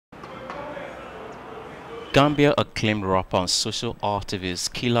Gambia acclaimed rapper and social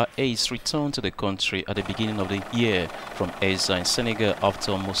activist Killa Ace returned to the country at the beginning of the year from exile in Senegal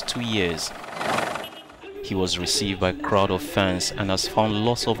after almost 2 years. He was received by a crowd of fans and has found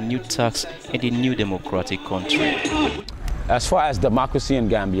lots of new tasks in the new democratic country. As far as democracy in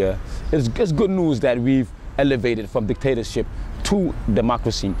Gambia, it's good news that we've elevated from dictatorship to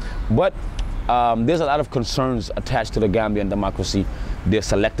democracy. But there's a lot of concerns attached to the Gambian democracy. There's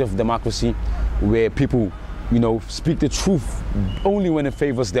selective democracy, where people, speak the truth only when it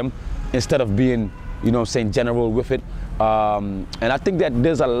favors them, instead of being, general with it. And I think that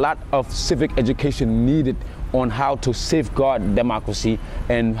there's a lot of civic education needed on how to safeguard democracy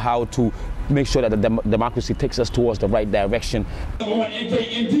and how to make sure that the democracy takes us towards the right direction.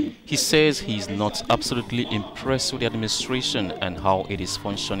 He says he's not absolutely impressed with the administration and how it is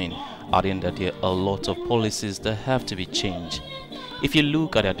functioning, adding that there are a lot of policies that have to be changed. If you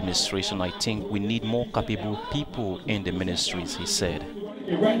look at the administration, I think we need more capable people in the ministries, he said.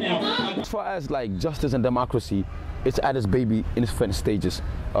 As far as justice and democracy, it's at its baby infant stages.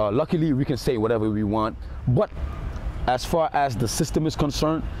 Luckily, we can say whatever we want, but as far as the system is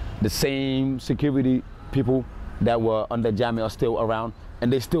concerned, the same security people that were under Jammeh are still around,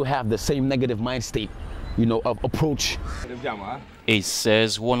 and they still have the same negative mind state, of approach. Ace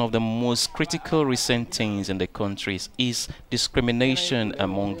says one of the most critical recent things in the country is discrimination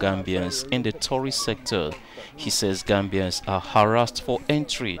among Gambians in the tourist sector. He says Gambians are harassed for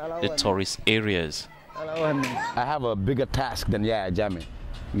entry the tourist areas. I have a bigger task than Jammeh.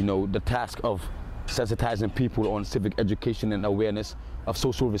 The task of sensitizing people on civic education and awareness, of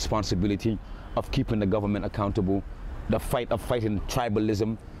social responsibility, of keeping the government accountable, the fight of fighting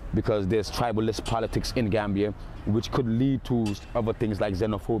tribalism, because there's tribalist politics in Gambia, which could lead to other things like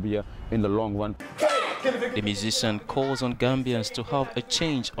xenophobia in the long run. The musician calls on Gambians to have a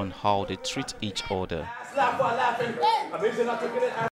change on how they treat each other.